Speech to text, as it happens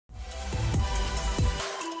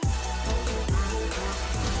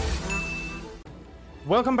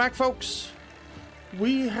Welcome back, folks.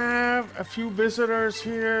 We have a few visitors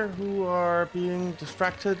here who are being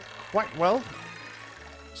distracted quite well,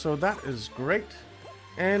 so that is great.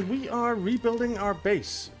 And we are rebuilding our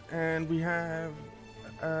base, and we have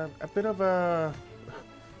a bit of a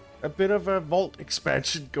vault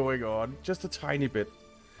expansion going on, just a tiny bit.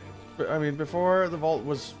 But I mean, before the vault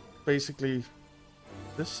was basically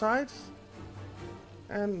this size,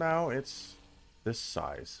 and now it's this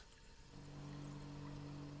size.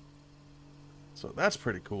 So that's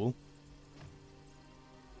pretty cool.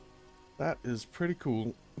 That is pretty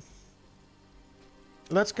cool.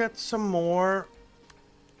 Let's get some more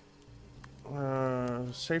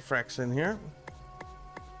safe racks in here.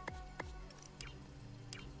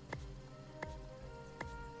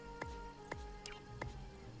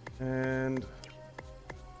 And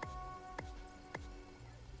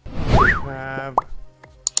we have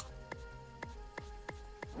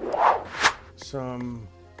some...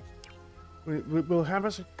 We'll have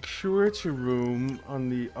a security room on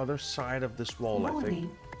the other side of this wall, I think.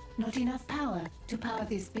 Not enough power to power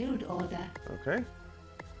this build order. Okay.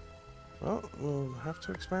 Well, we'll have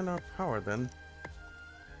to expand our power then.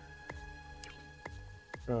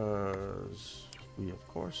 Because we, of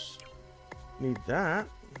course, need that.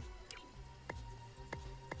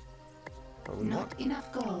 Not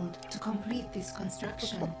enough gold to complete this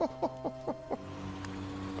construction.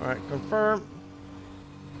 Alright, confirm.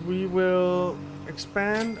 We will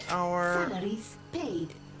expand our... Salaries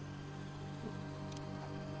paid.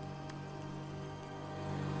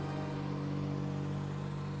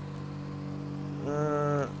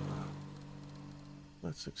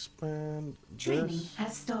 Let's expand Training this.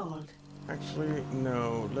 has stalled. Actually,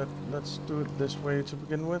 no. Let's do it this way to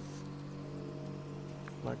begin with.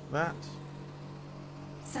 Like that.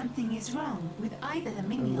 Something is wrong with either the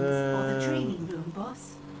minions or the training room,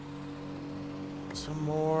 boss. Some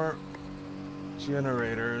more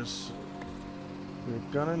generators. We're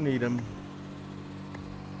gonna need them.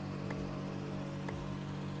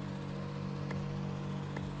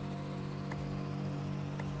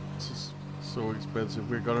 This is so expensive.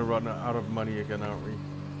 We're gonna run out of money again, aren't we?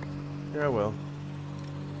 Yeah, well.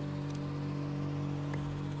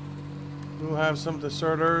 We'll have some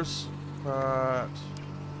deserters, but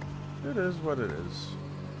it is what it is.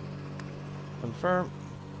 Confirm.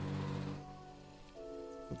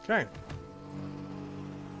 Okay.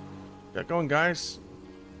 Get going, guys.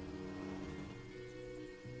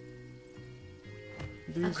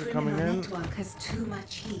 These are coming in. Network has too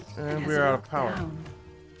much heat and we're out of power.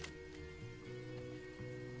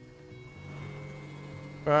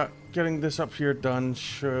 But getting this up here done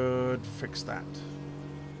should fix that.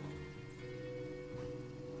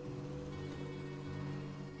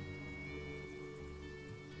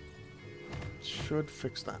 Should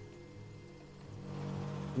fix that.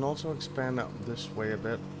 And also expand out this way a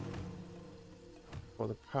bit. For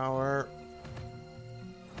the power,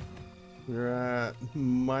 we're at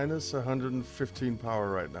minus 115 power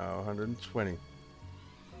right now, 120.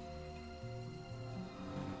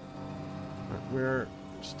 We're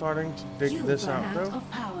starting to dig this out though. Of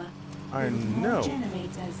power. I know.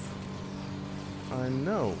 Generators. I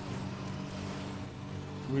know.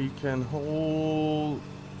 We can hold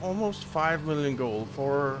almost 5 million gold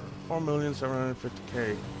for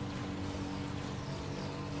 4,750,000.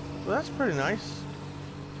 So that's pretty nice.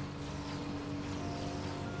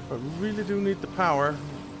 But we really do need the power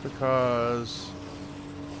because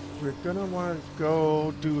we're gonna want to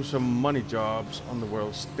go do some money jobs on the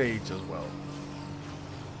world stage as well.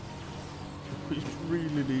 We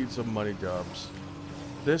really need some money jobs.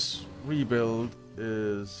 This rebuild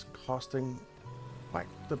is costing quite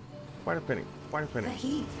a penny. The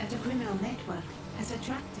heat at a criminal network has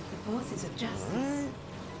attracted the forces of justice.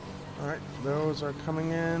 Alright, those are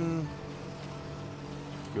coming in.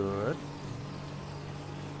 Good.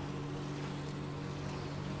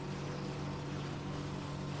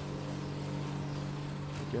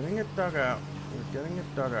 Getting it dug out. We're getting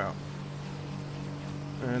it dug out.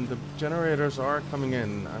 And the generators are coming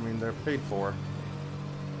in. I mean, they're paid for.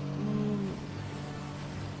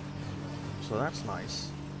 So that's nice.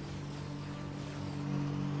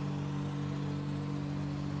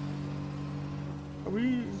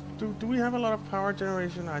 Do we have a lot of power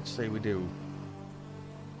generation? I'd say we do.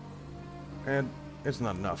 And it's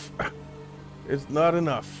not enough. It's not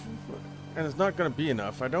enough. And it's not going to be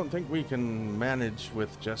enough. I don't think we can manage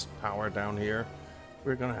with just power down here.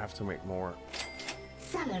 We're going to have to make more.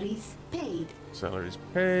 Salaries paid. Salaries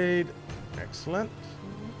paid. Excellent.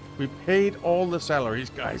 We paid all the salaries,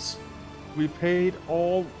 guys. We paid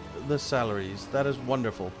all the salaries. That is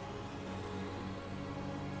wonderful.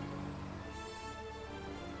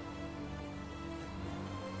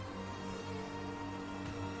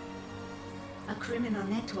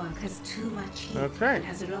 network has too much heat. Okay. It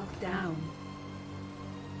has locked down.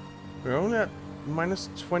 We're only at minus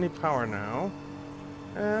 20 power now.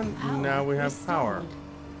 And Power now we have power. restored.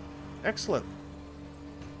 Excellent.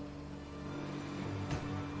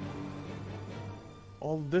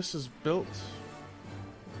 All this is built.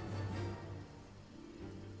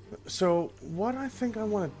 So what I think I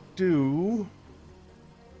want to do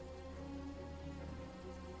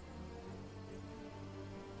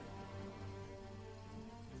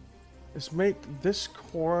is make this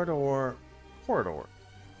corridor.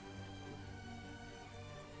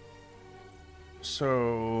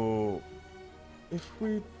 So if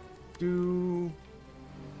we do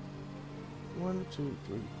 1, 2,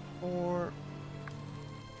 3, 4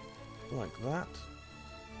 like that.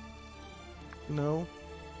 No.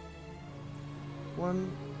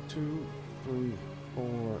 1, 2, 3,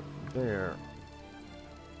 4 there.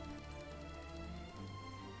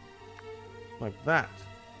 Like that.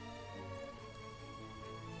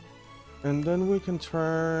 And then we can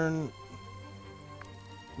turn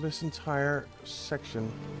this entire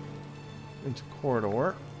section into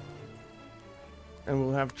corridor. And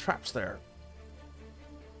we'll have traps there.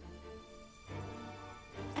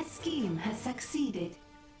 A scheme has succeeded.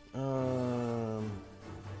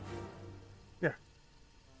 Yeah.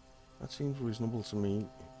 That seems reasonable to me.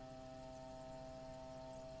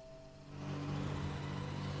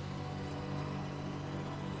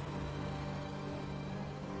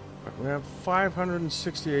 We have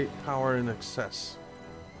 568 power in excess.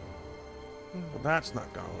 Well, that's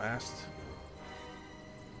not gonna last.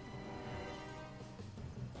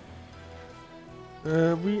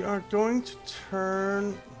 We are going to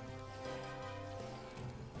turn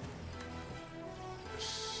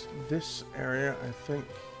this area, I think,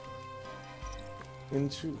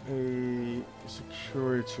 into a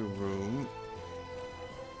security room.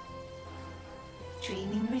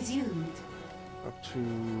 Training resumed. Up to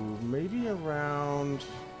maybe around...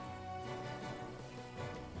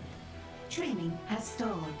 Training has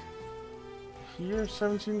stalled. Here,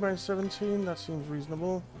 17 by 17, that seems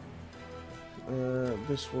reasonable.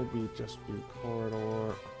 This will be just be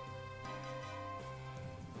corridor.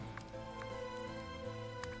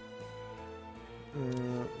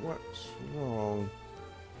 What's wrong?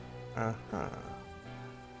 Aha.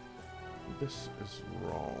 This is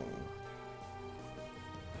wrong.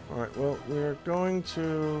 Alright, well, we're going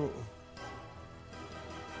to...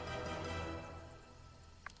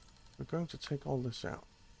 We're going to take all this out.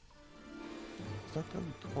 It's not going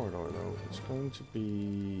to be corridor, though. It's going to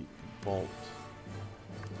be vault.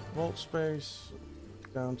 Vault space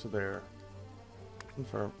down to there.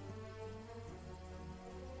 Confirm.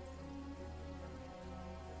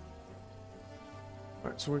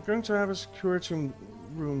 Alright, so we're going to have a security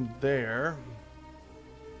room there.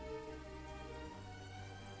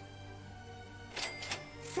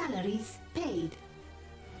 Salaries paid.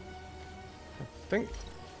 I think.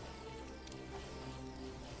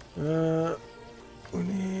 We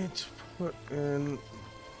need to put in...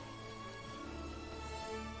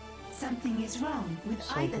 Something is wrong with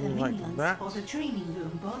either the Something like minions that. or the training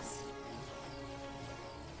room, boss.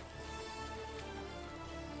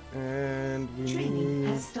 And we Training need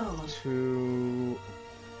has stalled. to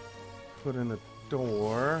put in a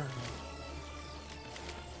door.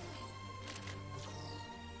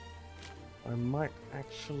 I might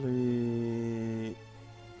actually...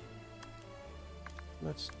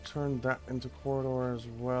 Let's turn that into corridor as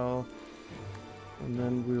well. And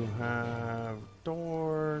then we'll have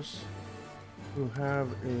doors. We'll have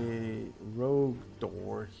a rogue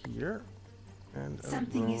door here. And a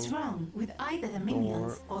Something is rogue wrong with either the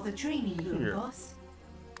minions or the training room, here. boss.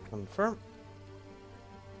 Confirm.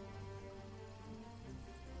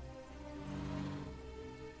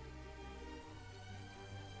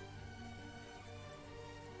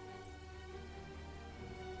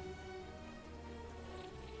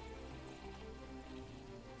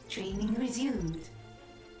 Training resumed.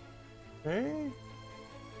 Okay.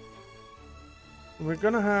 We're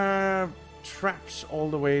gonna have traps all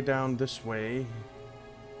the way down this way.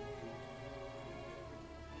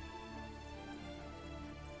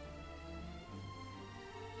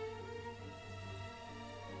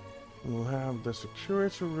 We'll have the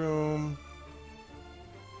security room.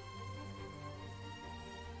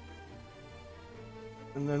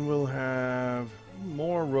 And then we'll have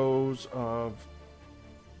more rows of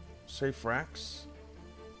safe racks.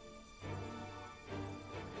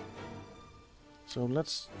 So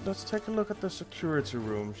let's take a look at the security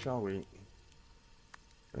room, shall we?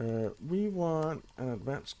 We want an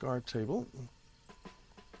advanced guard table.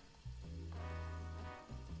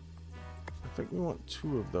 I think we want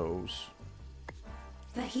 2 of those.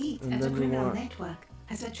 The heat And at the then we criminal want network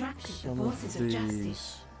has attracted the some forces of justice.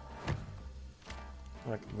 these.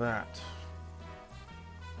 Like that.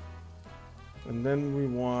 And then we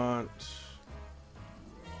want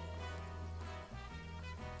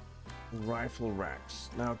rifle racks.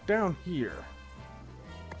 Now down here,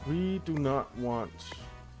 we do not want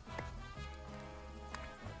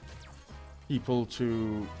people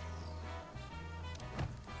to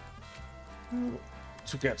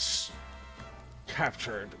get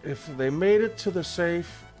captured. If they made it to the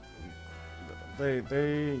safe, they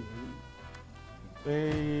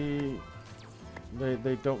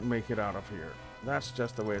don't make it out of here. That's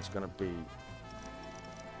just the way it's gonna be.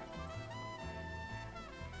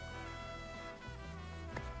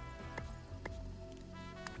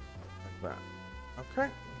 Like that. Okay.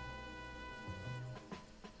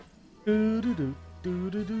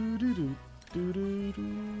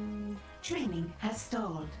 Training has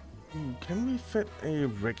stalled. Can we fit a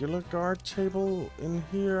regular guard table in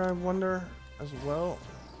here, I wonder, as well?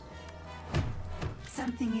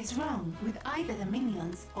 Something is wrong with either the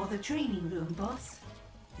minions or the training room, boss.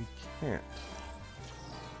 We can't.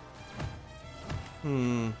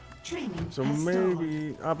 Training So has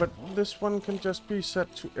maybe... but this one can just be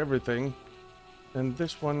set to everything. And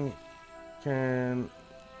this one can...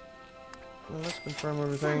 Well, let's confirm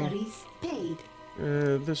everything. Salaries paid.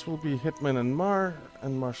 This will be hitmen and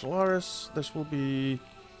martial artists. This will be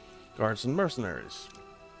guards and mercenaries.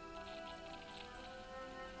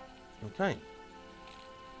 Okay.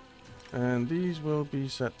 And these will be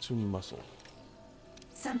set to muscle.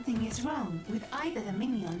 Something is wrong with either the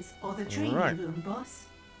minions or the training room, boss.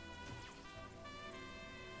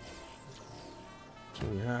 So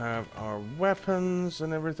we have our weapons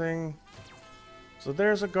and everything. So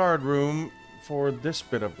there's a guard room for this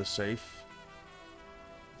bit of the safe.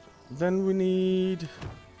 Then we need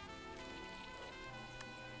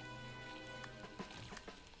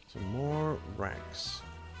some more ranks.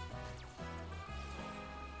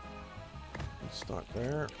 Let's start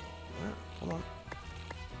there. Yeah, come on.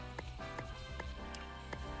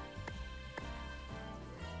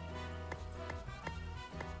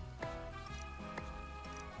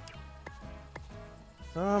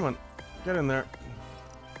 Come on, get in there.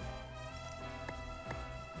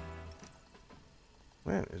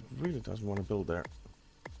 Man, it really doesn't want to build there.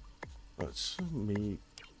 Well, it's me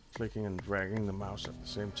clicking and dragging the mouse at the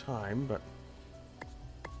same time, but...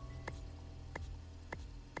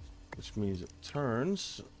 which means it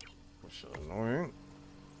turns, which is annoying.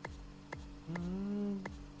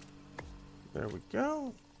 There we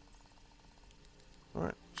go.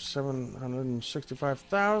 Alright,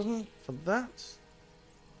 765,000 for that.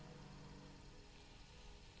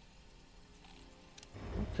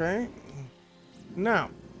 Okay. Now,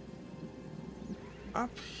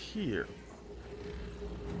 up here,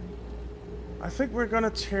 I think we're gonna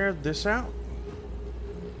tear this out.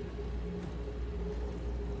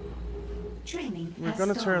 Training We're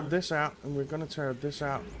gonna tear this out, and we're gonna tear this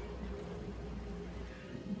out,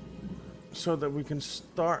 so that we can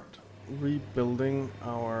start rebuilding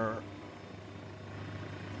our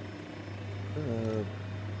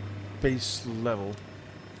base level.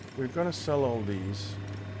 We're gonna sell all these.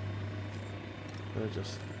 They're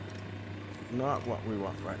just not what we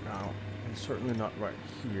want right now, and certainly not right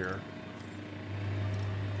here.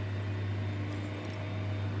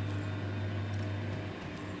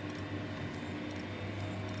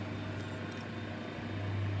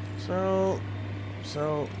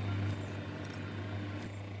 So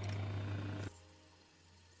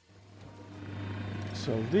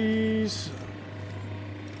these.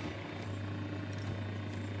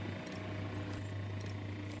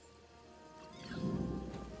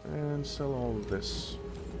 And sell all of this.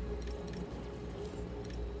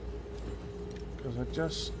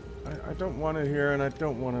 Because I don't want it here, and I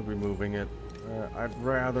don't want to be moving it. I'd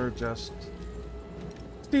rather just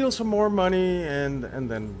steal some more money and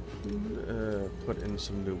then put in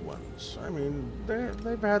some new ones. I mean,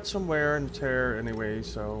 they've had some wear and tear anyway,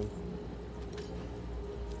 so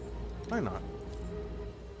why not?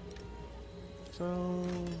 So.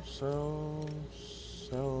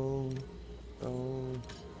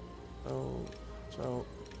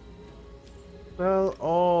 Well,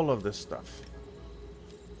 all of this stuff.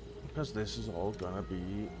 Because this is all gonna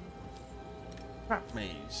be crap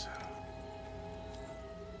maze.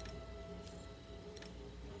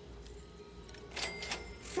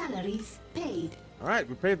 Salaries paid. Alright,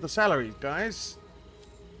 we paid the salaries, guys.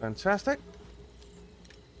 Fantastic.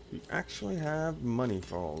 We actually have money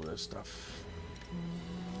for all this stuff.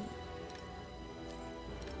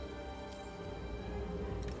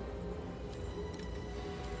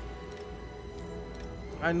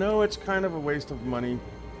 I know it's kind of a waste of money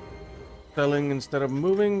selling instead of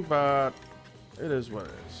moving, but it is what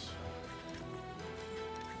it is.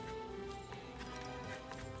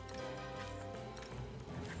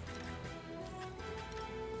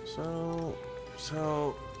 So,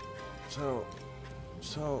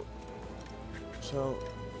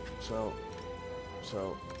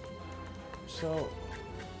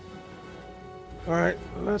 all right,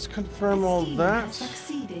 let's confirm all that.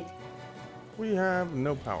 Succeeded. We have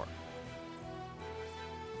no power.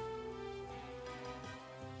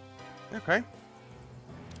 Okay.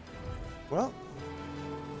 Well,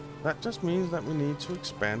 that just means that we need to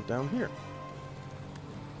expand down here.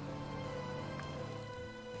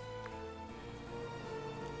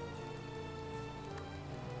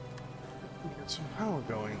 Get some power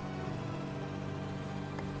going.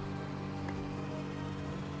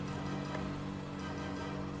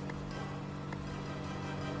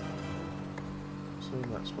 So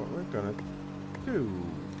that's what we're gonna do.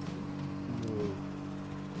 Move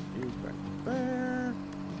you back there.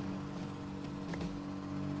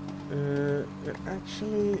 It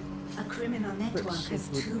actually. A criminal network has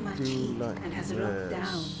too much heat and has locked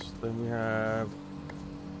down. Then we have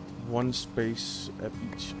one space at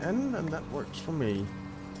each end, and that works for me.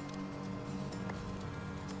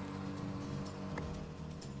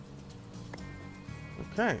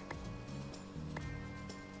 Okay.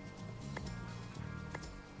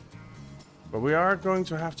 But we are going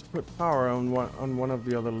to have to put power on one of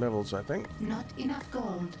the other levels, I think. Not enough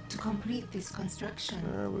gold to complete this construction.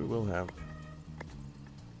 We will have.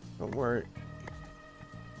 Don't worry.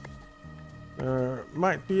 There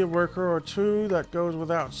might be a worker or two that goes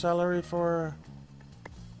without salary for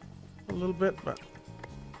a little bit, but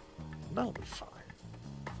that'll be fine.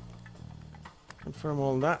 Confirm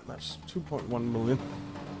all that. That's 2.1 million.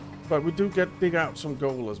 But we do dig out some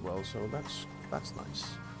gold as well, so that's nice.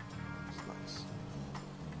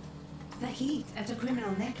 The heat at a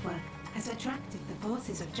criminal network has attracted the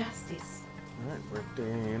forces of justice. Alright, we're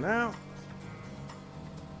digging out.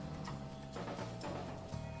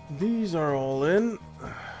 These are all in.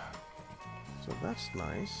 So that's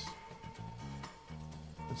nice.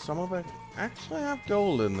 And some of them actually have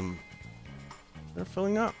gold in them. They're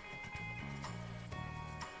filling up.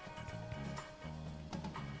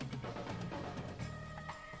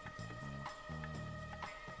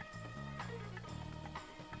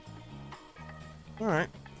 All right.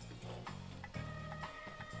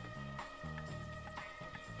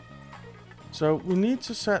 So we need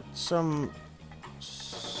to set some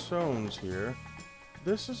zones here.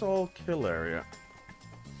 This is all kill area.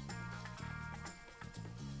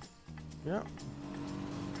 Yep.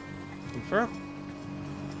 Confirm.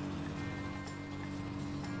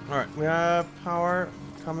 All right, we have power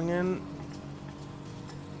coming in.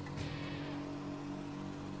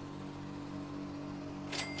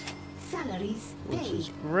 Salaries Which paid. is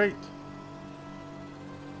great.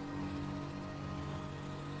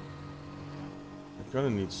 We're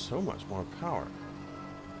gonna need so much more power.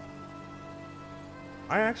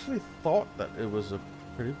 I actually thought that it was a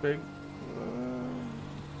pretty big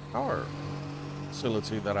power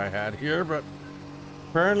facility that I had here, but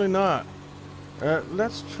apparently not.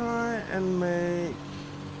 Let's try and make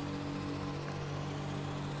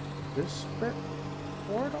this bit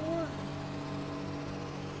corridor.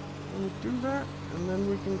 Let me do that, and then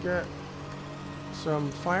we can get some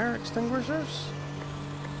fire extinguishers.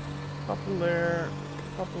 Couple there,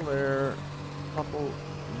 couple there, couple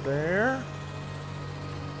there.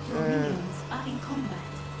 Your minions are in combat.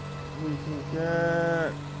 We can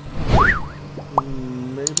get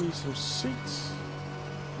maybe some seats.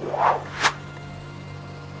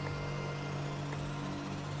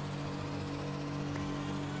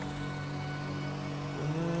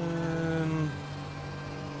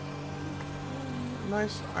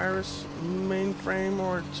 Nice iris mainframe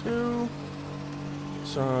or two.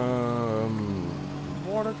 Some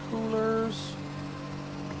water coolers.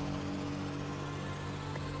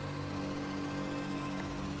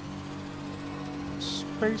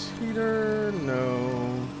 Space heater,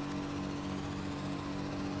 no.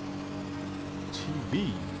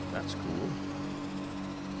 TV, that's cool.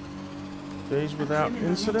 Days without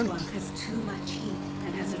incident. Has too much heat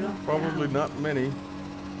and has locked Probably down. not many.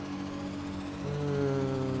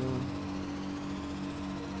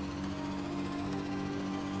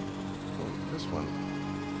 This one.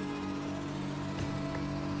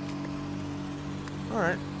 All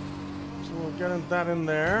right. So we'll get that in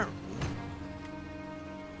there.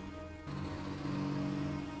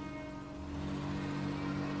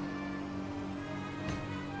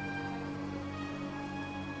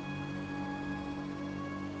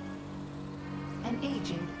 An An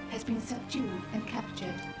agent has been subdued and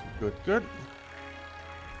captured. Good, good.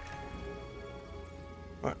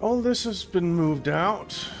 Alright, all this has been moved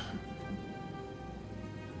out.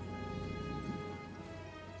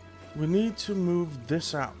 We need to move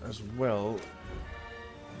this out as well.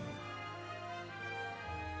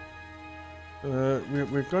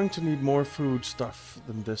 We're going to need more food stuff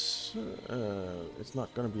than this. It's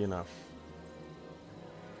not going to be enough.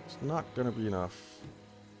 It's not going to be enough.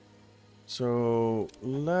 So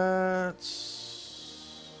let's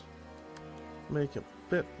make a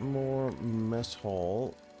bit more mess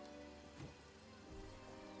hall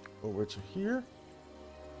over to here.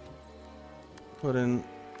 Put in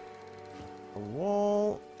a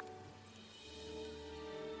wall.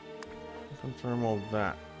 Confirm all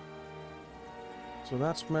that. So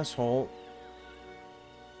that's mess hall.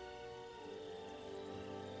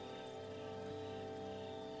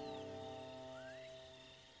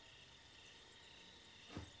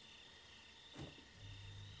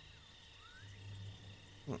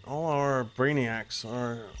 All our brainiacs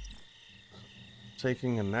are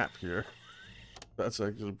taking a nap here. That's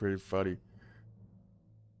actually pretty funny.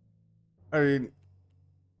 I mean,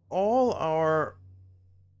 all our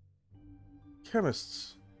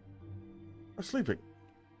chemists are sleeping.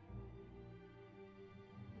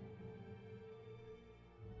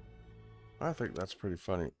 I think that's pretty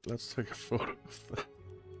funny. Let's take a photo of that.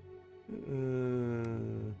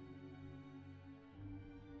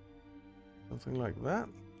 Something like that.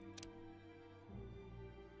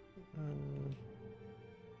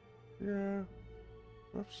 Yeah.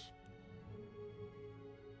 Oops.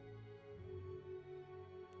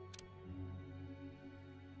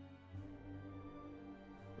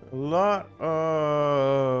 A lot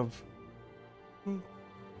of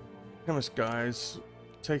chemist guys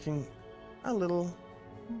taking a little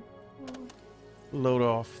load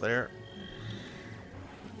off there.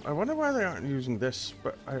 I wonder why they aren't using this,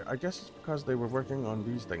 but I guess it's because they were working on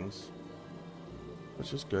these things,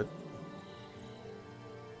 which is good.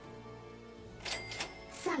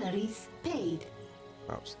 Salaries paid.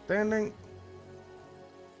 Outstanding.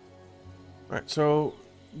 Alright, so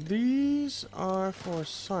these are for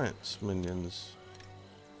science minions.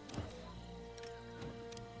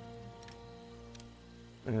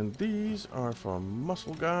 And these are for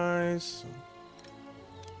muscle guys.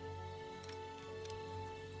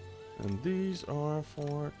 And these are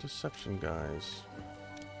for deception guys.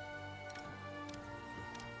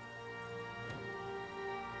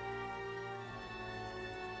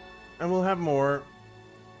 And we'll have more.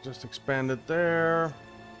 Just expand it there.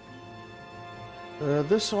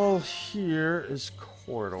 This all here is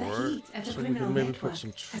corridor. So we can maybe put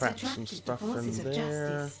some traps and stuff in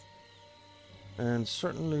there. And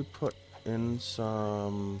certainly put in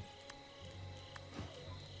some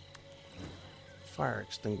fire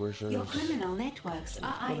extinguishers. Your criminal networks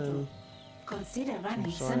are idle. Consider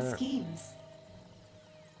running some schemes.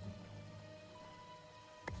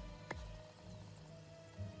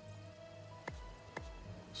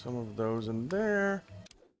 Some of those in there.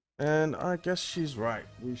 And I guess she's right.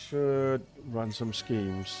 We should run some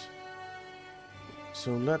schemes.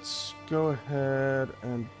 So let's go ahead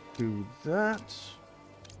and do that.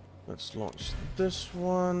 Let's launch this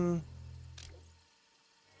one.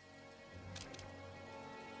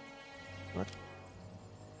 What?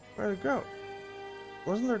 Where'd it go?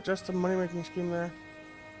 Wasn't there just a money-making scheme there?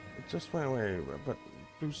 It just went away, but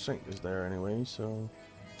Blue Sync is there anyway, so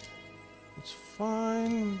it's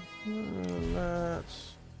fine.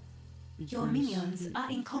 Let's... Your minions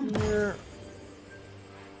are in combat. Here.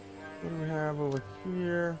 What do we have over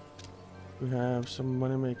here? We have some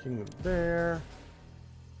money making there.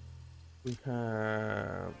 We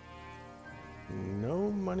have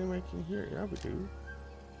no money making here. Yeah, we do.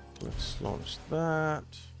 Let's launch that.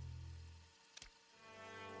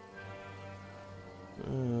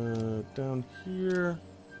 Down here.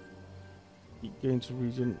 Heat gains a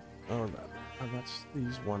region. Oh, that's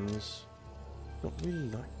these ones. Don't really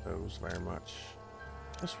like those very much.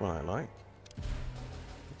 This one I like.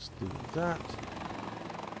 Let's do that.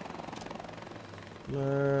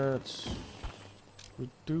 Let's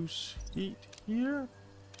reduce heat here.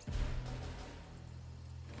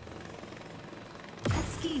 A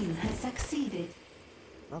scheme has succeeded.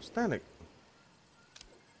 Outstanding.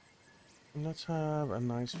 And let's have a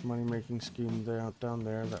nice money-making scheme there, down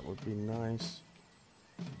there. That would be nice.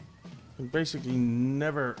 You can basically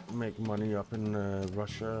never make money up in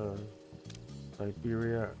Russia,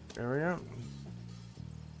 Siberia area.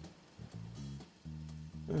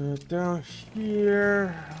 Down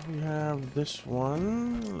here we have this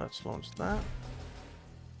one. Let's launch that.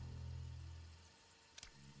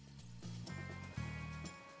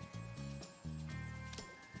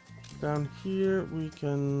 Down here, we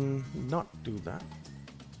can not do that.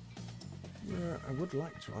 I would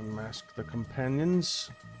like to unmask the companions.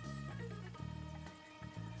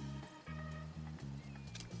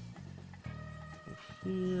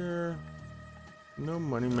 Here, no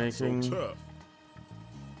money making. So tough.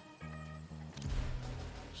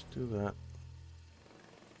 Let's do that.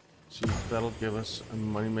 See if that'll give us a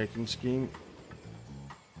money making scheme.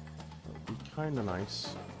 That'd be kind of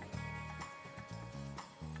nice.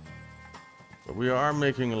 But we are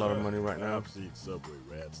making a lot of money right now. I've seen subway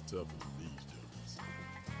rats tougher than these junkies.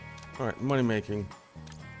 Alright, money making.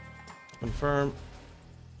 Confirm.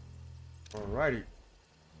 Alrighty.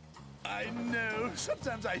 I know.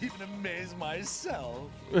 Sometimes I even amaze myself.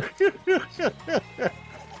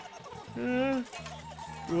 You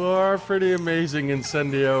are pretty amazing,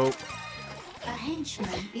 Incendio. A henchman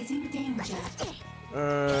is in danger.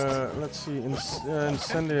 Let's see.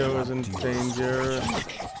 Incendio is in danger.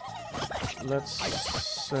 Let's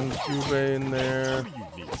send Cube in there.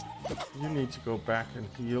 You need to go back and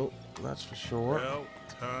heal. That's for sure. Well,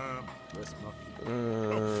 time. Rest my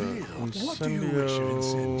feet.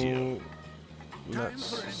 Incendio.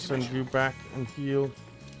 Let's send you back and heal.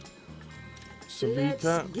 Zalika.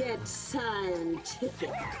 Let's get scientific.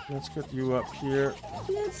 Let's get you up here.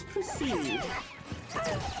 Let's proceed. A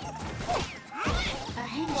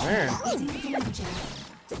henchman Man. is in danger.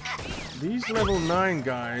 These level 9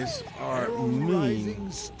 guys are mean.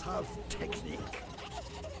 Rising stuff technique.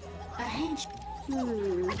 A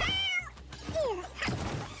henchman.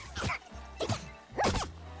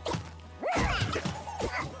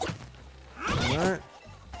 Alright.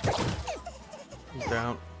 He's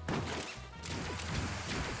down.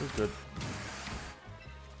 He's good.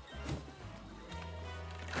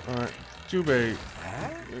 Alright. Jubei.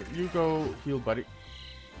 You go heal, buddy.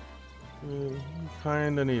 You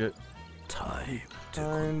kinda need it. Time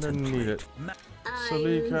Kinda need it.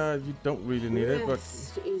 Zalika, you don't really need it, but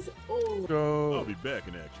Rest is all. I'll go be back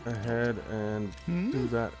in action. ahead and do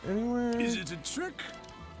that anyway. Is it a trick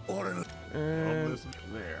or an... And listen.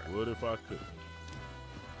 there. What if I could?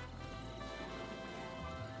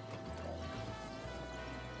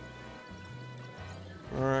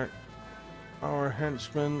 Alright. Our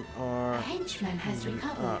henchmen are A henchman has moving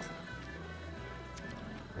recovered. up.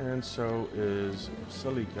 And so is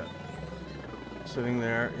Zalika. Sitting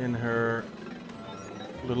there in her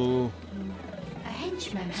little A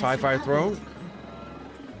henchman has sci-fi recovered. throne.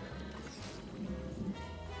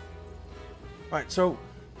 Right, so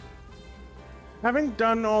having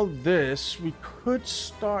done all this, we could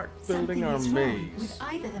start building Something our is wrong maze. with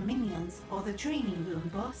either the minions or the training room,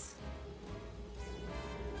 boss.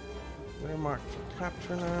 They're marked for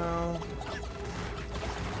capture now.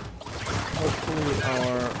 Hopefully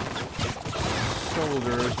our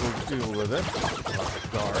soldiers will deal with it.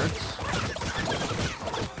 Guards.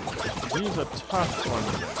 These are tough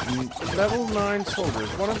ones. Level 9 soldiers.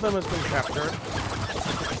 One of them has been captured.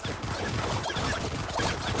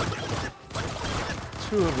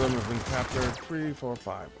 2 of them have been captured. 3, 4,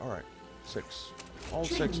 5. Alright. 6. All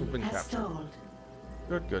 6 have Training been has captured. stalled.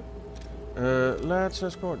 Good, good. Let's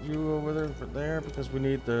escort you over there because we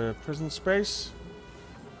need the prison space.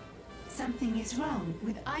 Something is wrong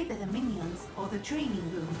with either the minions or the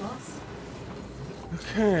training room, boss.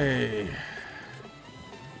 Okay.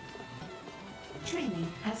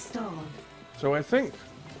 Training has stalled. So I think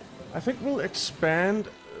we'll expand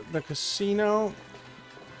the casino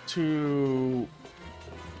to.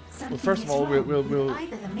 Something first of is all, wrong we'll with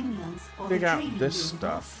either the minions or dig the out training this room,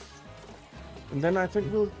 stuff, and then I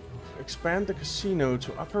think we'll expand the casino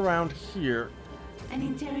to up around here, boss. An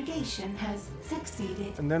interrogation has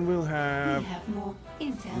succeeded. and then we'll We have have more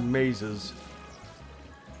intel. mazes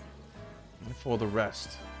for the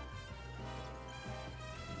rest.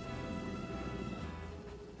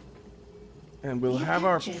 And we'll You have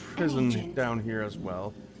our captured an prison agent. down here as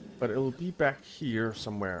well, but it'll be back here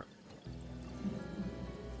somewhere.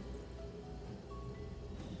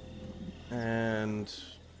 And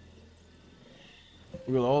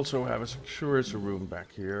we'll also have a security room back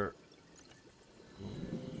here.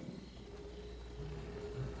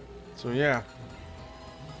 So yeah,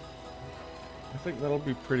 I think that'll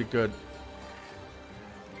be pretty good.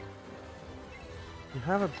 We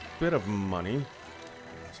have a bit of money,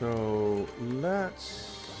 so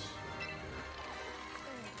let's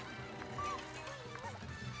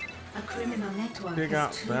A criminal network dig has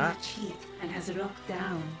out too that. much heat and has locked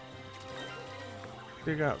down.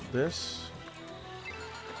 dig out this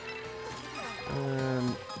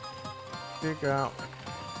and dig out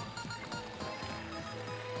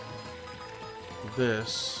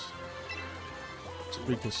this to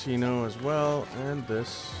be casino as well, and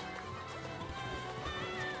this.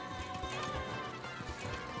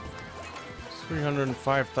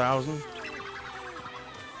 305,000.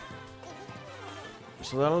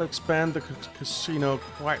 So that'll expand the casino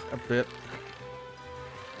quite a bit.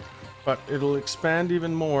 But it'll expand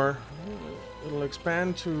even more. It'll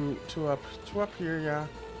expand to up here, yeah.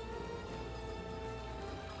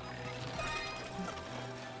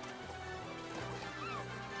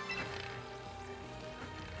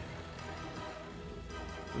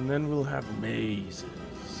 And then we'll have mazes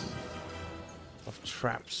of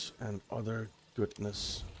traps and other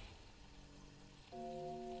goodness.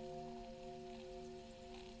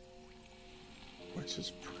 Which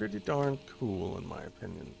is pretty darn cool in my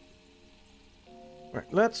opinion.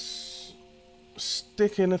 Right, let's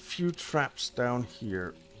stick in a few traps down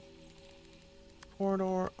here.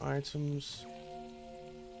 Corridor items.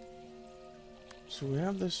 So we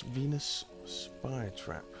have this Venus spy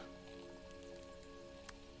trap.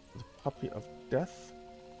 The puppy of death.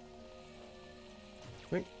 I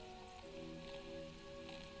think.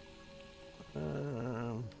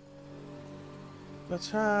 Let's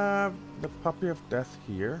have the puppy of death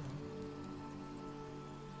here.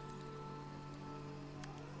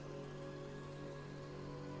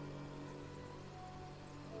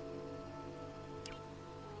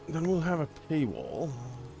 Then we'll have a paywall.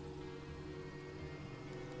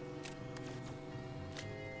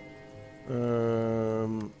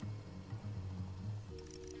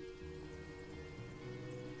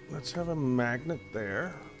 Let's have a magnet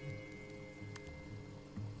there.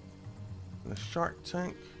 And a shark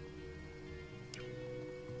tank.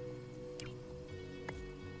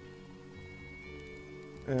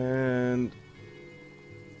 And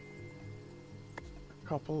a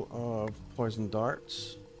couple of poison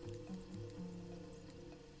darts.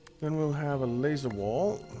 Then we'll have a laser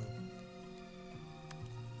wall.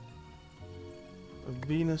 A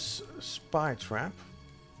Venus spy trap.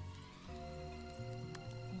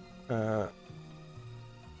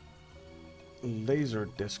 Laser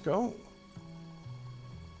disco.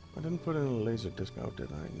 I didn't put in a laser disco, did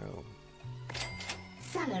I? No.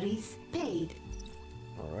 Salaries paid.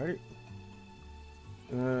 Alrighty.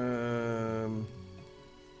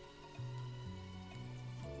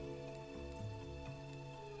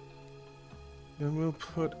 Then we'll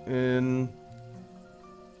put in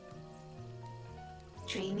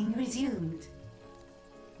Training resumed.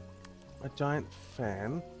 a giant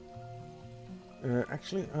fan.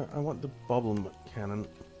 Actually, I want the bubble cannon.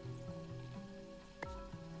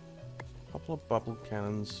 A couple of bubble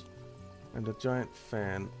cannons and a giant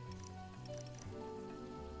fan.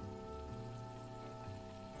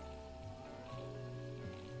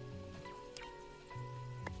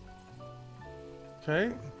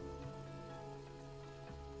 Okay.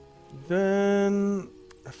 Then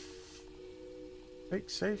a fake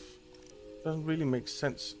safe doesn't really make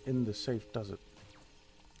sense in the safe, does it?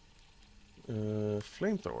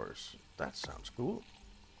 Flamethrowers. That sounds cool.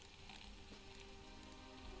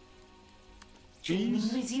 Training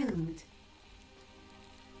Jeez. resumed.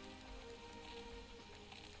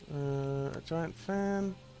 A giant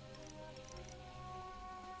fan.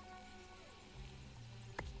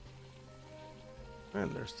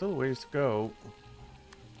 And there's still ways to go.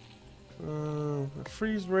 A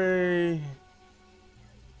freeze ray.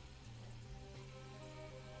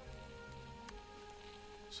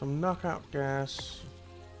 Some knockout gas.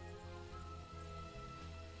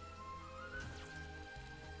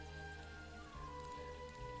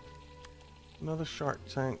 Another shark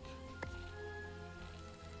tank.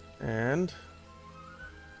 And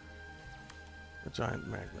a giant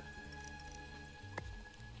magnet.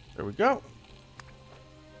 There we go.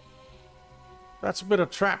 That's a bit of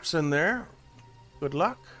traps in there. Good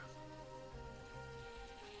luck.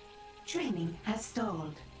 Training has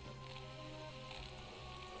stalled.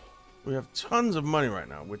 We have tons of money right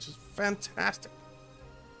now, which is fantastic.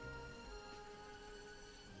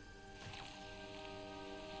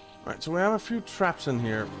 Alright, so we have a few traps in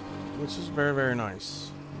here, which is very, very nice.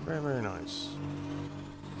 Very, very nice.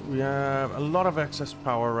 We have a lot of excess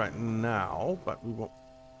power right now, but we won't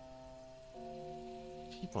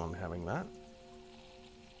keep on having that.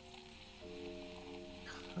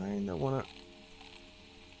 Kinda wanna...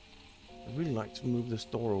 I'd really like to move this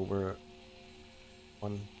door over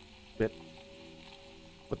one bit.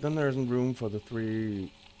 But then there isn't room for the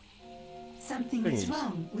three... Something is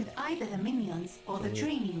wrong with either the minions or the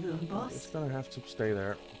training room, boss. It's gonna have to stay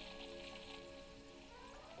there.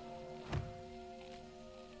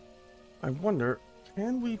 I wonder,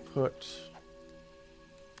 can we put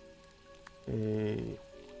a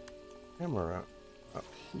camera up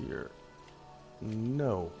here?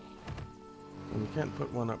 No. And we can't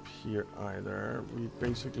put one up here either. We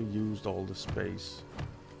basically used all the space.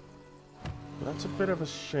 That's a bit of a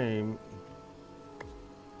shame.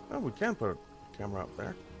 Oh, we can put a camera up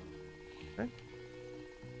there. Okay.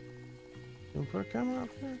 Can we put a camera up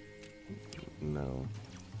there? No.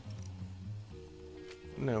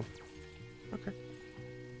 No. Okay.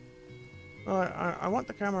 Well, I want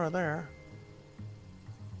the camera there.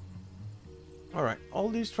 Alright, all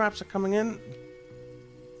these traps are coming in.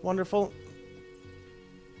 Wonderful.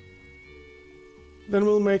 Then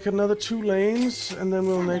we'll make another 2 lanes, and then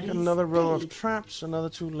we'll make another row of traps, another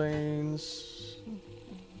 2 lanes.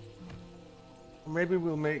 Or maybe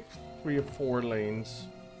we'll make 3 or 4 lanes,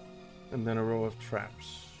 and then a row of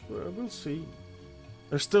traps. We'll see.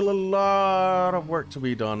 There's still a lot of work to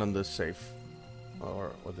be done on this safe,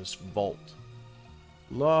 or this vault.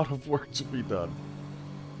 A lot of work to be done.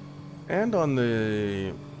 And on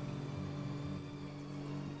the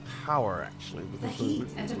power, actually, The because heat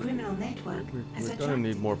at a criminal network has we're gonna need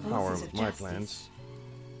attracted more the power forces with of my justice. plans.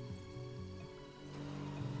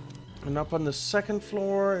 And up on the 2nd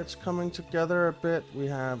floor, it's coming together a bit. We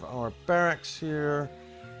have our barracks here.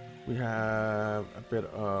 We have a bit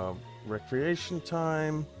of recreation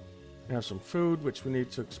time. We have some food, which we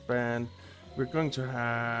need to expand. We're going to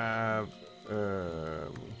have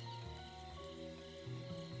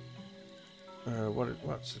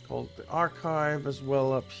what's it called? The archive as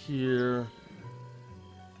well up here.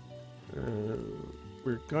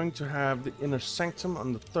 We're going to have the inner sanctum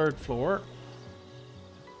on the 3rd floor.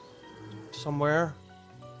 Somewhere.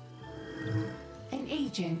 An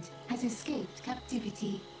agent has escaped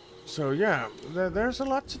captivity. So yeah, there's a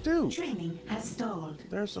lot to do. Training has stalled.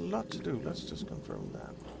 There's a lot to do. Let's just confirm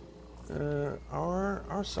that.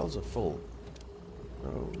 Our cells are full.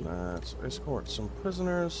 So let's escort some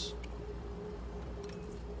prisoners.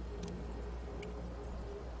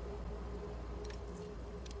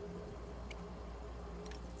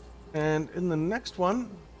 And in the next one,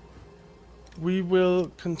 we will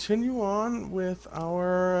continue on with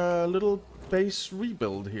our little base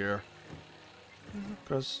rebuild here.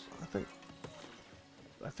 Because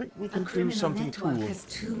I think we can do something cool. Has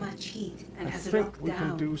too much heat and I has think locked we down.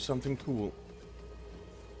 can do something cool.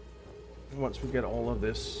 Once we get all of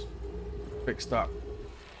this fixed up.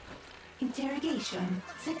 Interrogation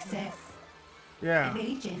success. Yeah, An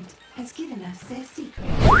agent has given us their secret.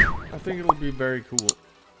 I think it'll be very cool.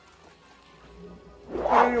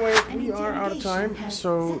 But anyway, we are out of time,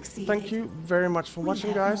 so thank you very much for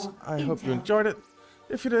watching, guys. I hope you enjoyed it.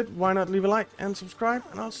 If you did, why not leave a like and subscribe,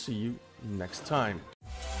 and I'll see you next time.